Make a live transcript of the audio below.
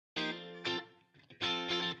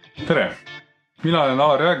Tere! Mina olen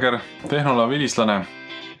Alar Jääger, Tehnola vilistlane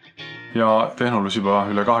ja Tehnolus juba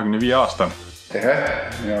üle 25 aasta. Tere!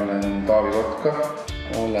 Mina olen Taavi Kotka.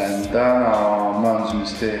 Olen täna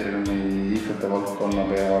Majandusministeeriumi IKT-valdkonna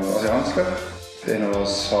peal asekantsler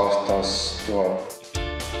Tehnolas aastast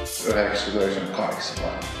 1998.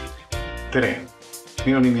 Tere!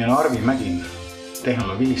 Minu nimi on Arvi Mägin,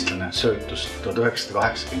 Tehnola vilistlane söötust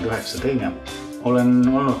 1989 teine. Olen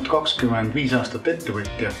olnud 25 aastat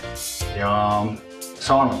ettevõtja ja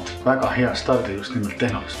saanud väga hea stardi just nimelt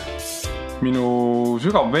Tehnolast. Minu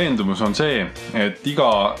sügav veendumus on see, et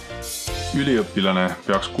iga üliõpilane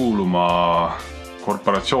peaks kuuluma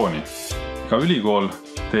korporatsiooni. Iga ülikool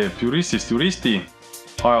teeb juristist juristi,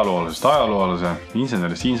 ajaloolasest ajaloolase,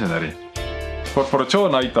 insenerist inseneri.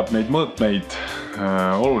 Korporatsioon aitab neid mõõtmeid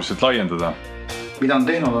oluliselt laiendada. Mida on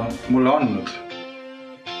Tehnola mulle andnud?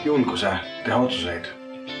 Julguse teha otsuseid,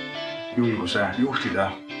 julguse juhtida,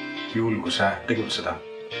 julguse tegutseda.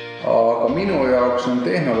 Aga minu jaoks on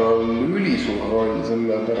Tehnolal ülisuur roll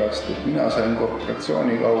sellepärast, et mina sain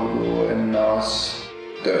korporatsiooni kaudu ennast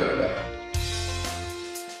tööle.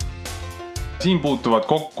 Siin puutuvad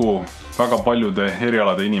kokku väga paljude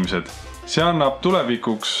erialade inimesed. See annab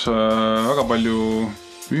tulevikuks väga palju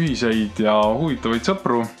ühiseid ja huvitavaid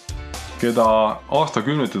sõpru, keda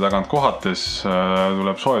aastakümnete tagant kohates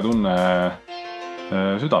tuleb soe tunne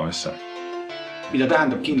südamesse. Mida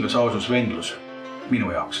tähendab kindlus, ausus, vendlus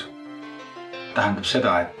minu jaoks? Tähendab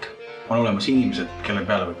seda, et on olemas inimesed, kelle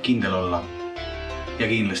peale võib kindel olla ja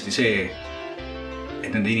kindlasti see,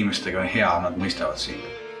 et nende inimestega on hea, nad mõistavad sind.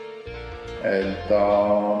 Et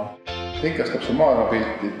rikastab su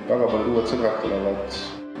maailmapilti, väga palju uued sõbrad tulevad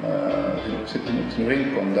sinu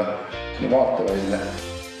ringkonda, sinu vaatevälja.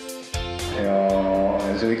 Ja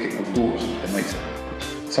see on ikka kultuurselt ja mõistlik.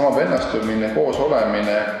 Sama ennastumine, koos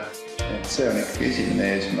olemine, et see on ikka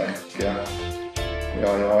esimene eesmärk ja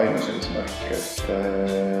ainus eesmärk.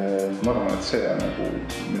 Ma arvan, et see on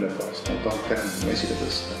mille pärast tahab Tehnolale esile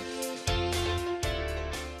tõsta.